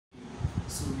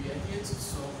we are here to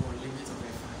solve for limit of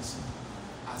a function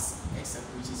as x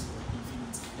approaches for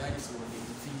infinity. That is what the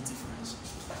infinity function.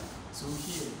 So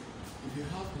here, if you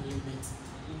have the limit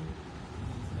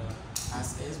as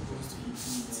s goes to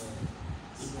infinity,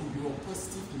 it could be a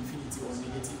positive infinity or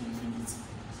negative infinity.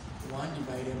 1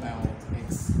 divided by what?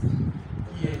 X.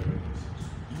 Here,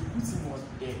 you put in what?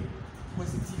 The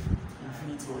positive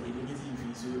infinity or the negative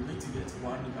infinity. So you're going to get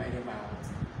 1 divided by what?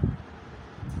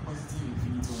 Positive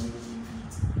infinity or negative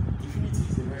infinity. Infinity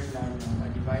is a very large number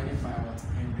divided by what?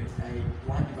 100.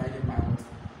 1 divided by what?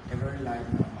 A very large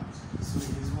number. So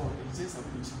it is what? It's just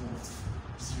approaching what?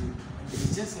 0. And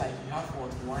it's just like you have what?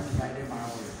 1 divided by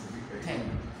what? 10.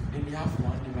 Then you have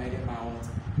 1 divided by what?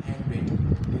 100.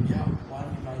 Then you have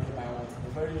 1 divided by what? A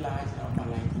very large number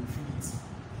like infinity.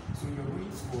 So you're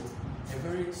going to what? A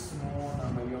very small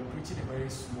number. You're approaching a very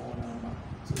small number.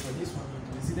 So for this one, you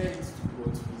consider it to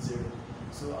go to 0.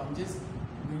 So I'm just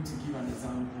going to give an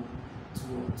example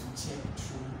to check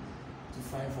through to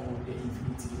find for the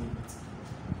infinity limit.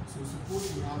 So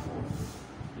suppose you have a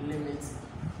limit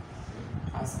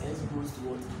as s goes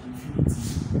towards infinity,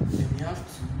 then you have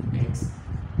 2x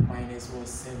minus what?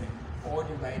 7, all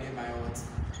divided by what?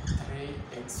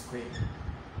 3x squared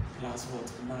plus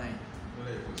what? 9.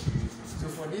 So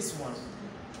for this one,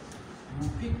 we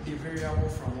pick the variable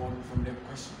from the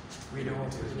question with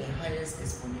the highest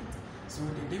exponent. So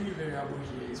the demi variable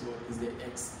here is what? Is the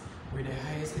x with the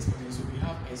highest exponent. So we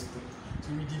have s squared.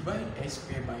 So we divide s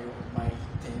squared by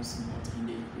terms in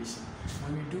the equation.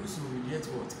 When we do so, we get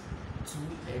what?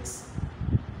 2x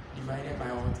divided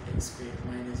by what? X squared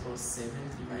minus what? 7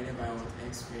 divided by what?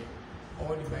 X squared,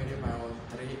 all divided by what?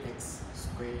 3x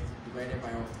squared divided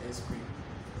by what? S squared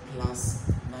plus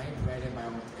 9 divided by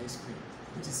what? X squared,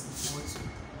 which is equal to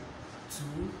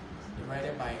 2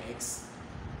 divided by x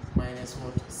minus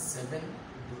what? 7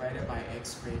 divided by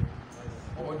x squared,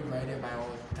 all divided by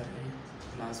what? 3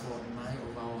 plus what? 9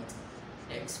 over what?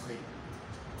 X squared.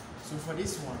 So for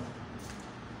this one,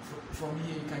 from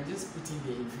here you can just put in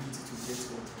the infinity to get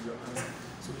what? Your answer.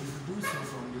 So if you do so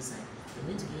from this side,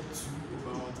 you're going to get 2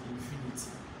 over what?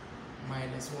 Infinity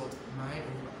minus what?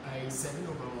 7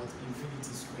 over what?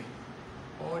 Infinity squared,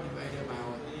 all divided by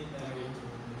what? 3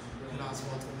 plus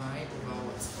what? 9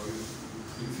 over what?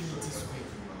 Infinity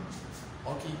squared.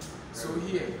 Okay, so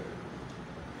here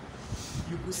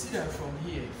you could see that from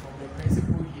here, from the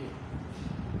principle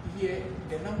here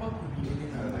the number could be any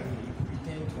number here. It could be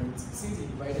 10, 20. Since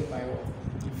it's divided by what?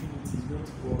 Infinity, is going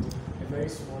to go a very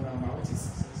small number, which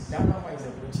is that number is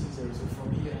approaching 0. So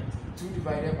from here, 2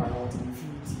 divided by what?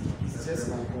 Infinity is just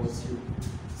like what? 0.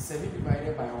 7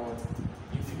 divided by what?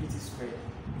 Infinity squared.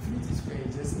 Infinity squared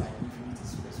is just like infinity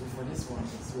squared. So for this one,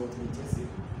 it's what we just say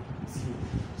 0.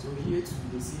 So here to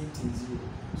be the same thing 0.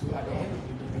 So at the end of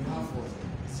the day, we have what?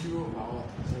 0 over what?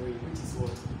 0, which is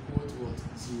what? Equal to what?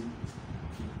 0.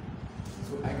 Okay.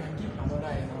 So I can give another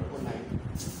example like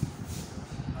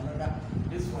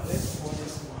this one. Let's call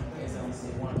this one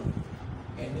example 1,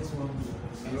 and this one be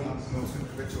example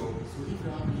 2. So if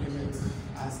you have limit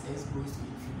as s goes to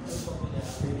infinity,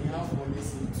 then you have what?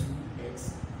 Let's say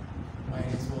 2x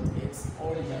minus what? X,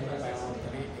 all divided by what?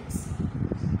 3x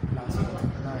plus what?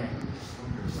 9.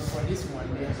 So for this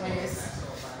one, the highest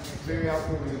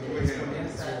variable with the exponent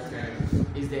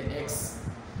is the x.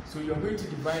 So you're going to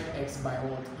divide x by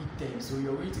what? Each term. So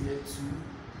you're going to get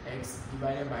 2x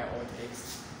divided by what?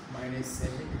 X minus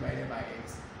 7 divided by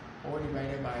x, all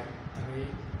divided by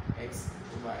 3x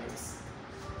over x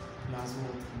plus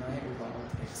what? 9 over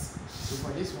what? X. So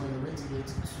for this one, you're going to get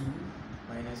 2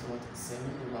 minus what? 7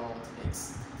 over what?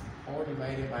 X, all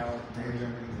divided by what? 3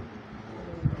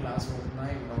 plus what?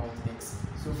 9 over what? X.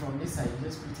 So from this side, you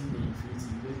just put in the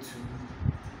infinity, you get 2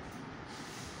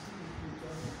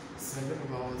 7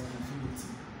 over what?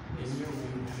 Infinity, and here we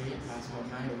will 3 plus what?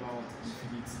 9 over what?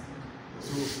 Infinity.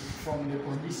 So from the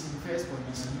condition, first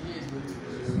condition, here is going to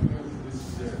be 0, here goes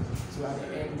to 0. So at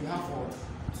the end, we have what?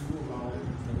 2 over what?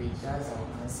 3. That's our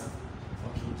answer.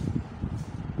 Okay.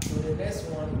 So the next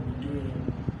one we'll be doing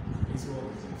is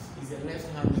what? Is the left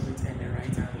hand limit and the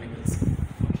right hand limit.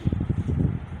 Okay.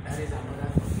 That is another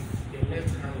topic. The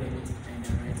left hand limit and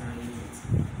the right hand limit.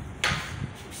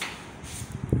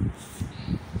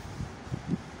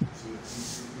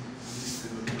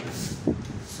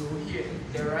 So here,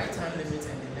 the right hand limit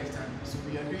and the left hand. So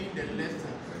we are doing the left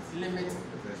hand limit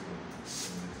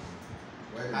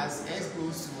as s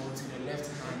goes to the left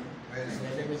hand, and the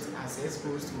limit as s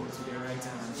goes to the right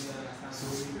hand. So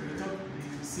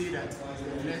we say that the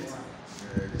left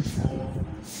or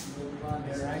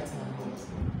the right hand limit.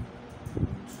 Okay.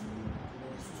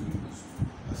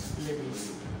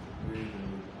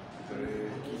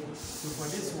 So for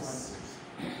this one,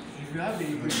 if you have the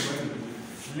equation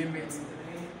limit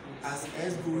as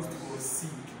s goes towards c,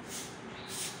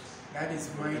 that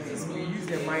is minus. We use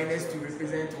the minus to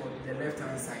represent the left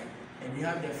hand side, and we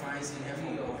have the function f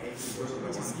of x,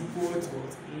 which is equal to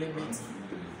limit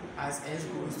as s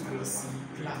goes towards c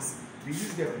plus. We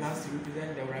use the plus to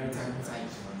represent the right hand side.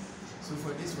 So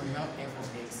for this one, you have f of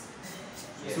x.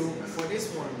 So for this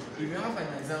one, if you have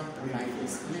an example like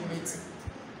this, limit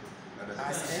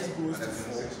as s goes to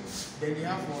 4, then you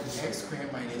have x squared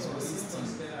minus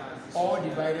 116, all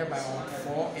divided by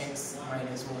 4x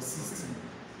minus 116.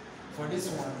 For this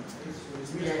one,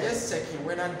 we are just checking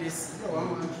whether this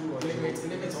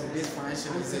limit of this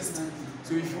function exists.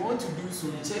 So if you want to do so,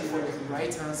 you check for the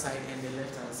right hand side and the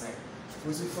left hand side.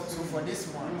 So for this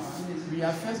one, we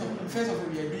are first of all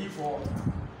we are doing for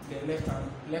the left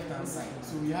hand side.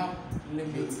 So we have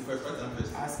limit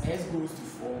as s goes to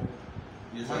 4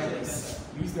 minus.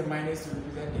 We use the minus to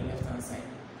represent the left hand side.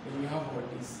 Then we have what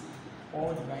this,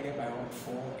 all divided by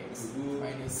 4x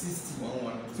minus 16.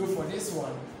 So for this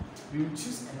one, we will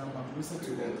choose a number closer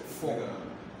to 4.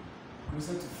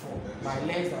 Closer to 4 by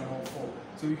less than or 4.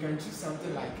 So we can choose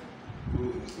something like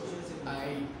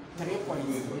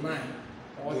 3.9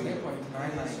 or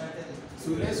 3.99.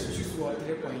 So let's choose what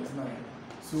 3.9.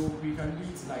 So we can do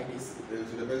it like this. So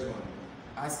the first one.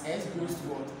 As s goes to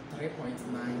what 3.9,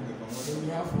 then we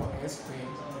have for s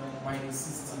squared minus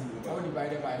 16, all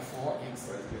divided by 4x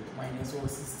minus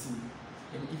 116.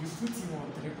 And if you put in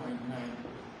on 3.9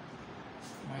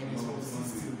 minus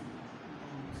 116,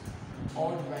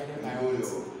 all divided by 4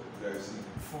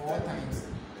 times,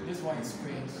 this one is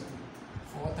squared,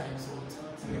 4 times what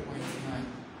 3.9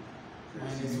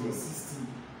 minus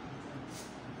 116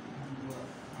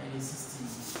 minus 16.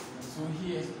 So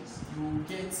here you will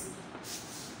get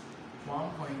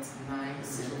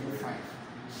 1.975.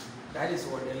 That is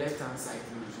what the left hand side.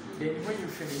 Then when you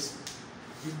finish,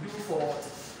 you do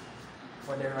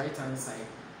for the right hand side.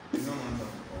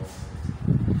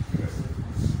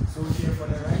 So here for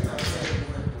the right hand side,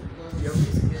 you're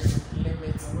going to get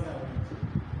limit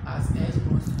as s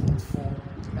goes to 4,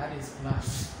 that is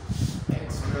plus x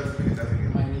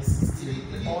minus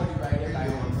 16, all divided by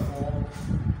 4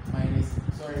 minus,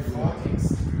 4x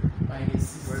minus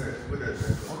 16.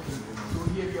 Okay, so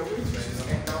here we are going to choose a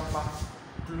number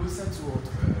closer to what?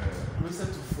 Closer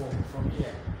to 4 from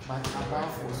here, but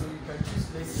above 4. So you can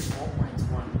choose, let's say 4.1.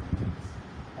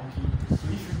 Okay, so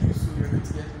if you do so, you're going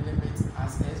to get limit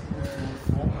as s goes to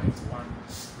 4.1.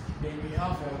 Then we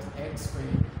have what? X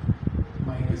squared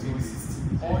minus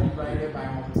 116, all divided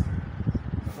by what?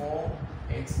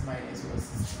 4x minus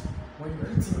 116. When you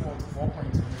put in what?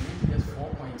 4.1, you get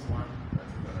 4.1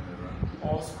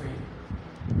 all squared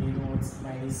in what?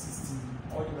 Minus 16,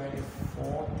 all divided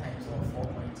 4 times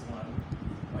 4.1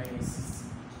 minus 16.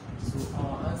 So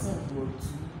our answer will go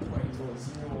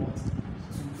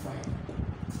 2.025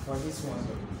 for this one.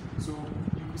 So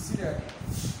you can see that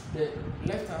the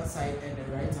left hand side and the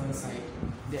right hand side,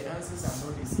 the answers are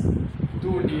not the same,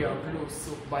 though they are close.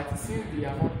 So, but since they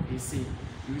are not the same,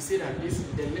 you will say that this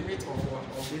the limit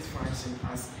of this function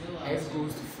as s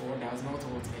goes to 4 does not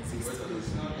what exist.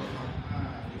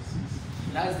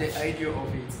 That's the idea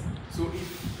of it. So if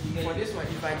for this one,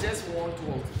 if I just want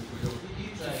to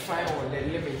find out the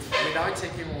limit without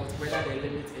checking whether the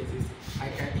limit exists, I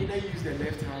can either use the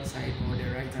left hand side or the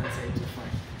right hand side to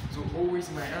find. So always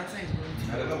my answer is going to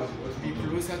be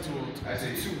closer to 2.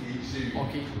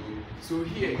 Okay. So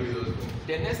here,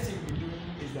 the next thing we do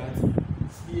is that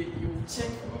you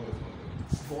check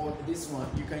for this one.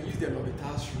 You can use the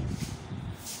L'Hopital's rule.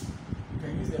 You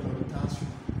can use the L'Hopital's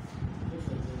rule.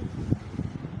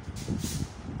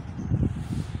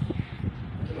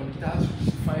 The L'Hopital's rule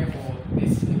to find for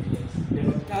this limit. The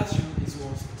L'Hopital's rule is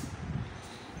what?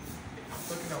 I'm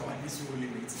talking about this rule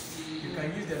limit. You can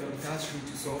use the L'Hopital's rule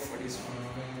to solve for this one.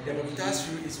 The L'Hopital's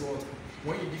rule is what?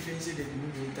 When you differentiate the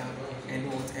numerator and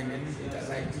what and the numerator,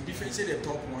 like you differentiate the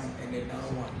top one and the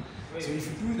down one. So if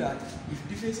you do that, if you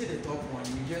differentiate the top one,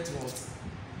 you get what?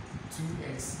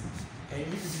 2x. And if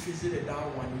you differentiate the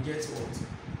down one, you get what?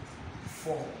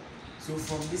 4. So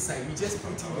from this side, we just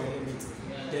put in the limit.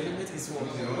 The limit is what?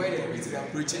 Where the limit is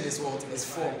approaching is what? Is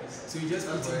 4. So you just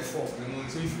put in 4.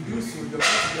 So if you do so, you're going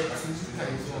to get 2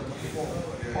 times what?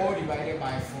 4. All divided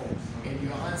by 4. And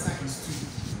your answer is 2.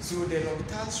 So the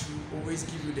L'Hopital's rule always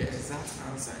give you the exact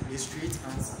answer, the straight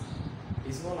answer.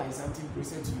 It's not like something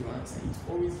closer to your answer. It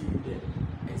always give you the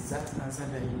exact answer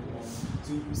that you want.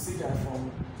 So you see that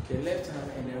from the left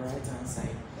hand and the right hand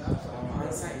side, our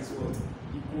answer is what?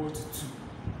 Equal to 2.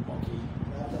 Okay.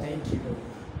 Thank you.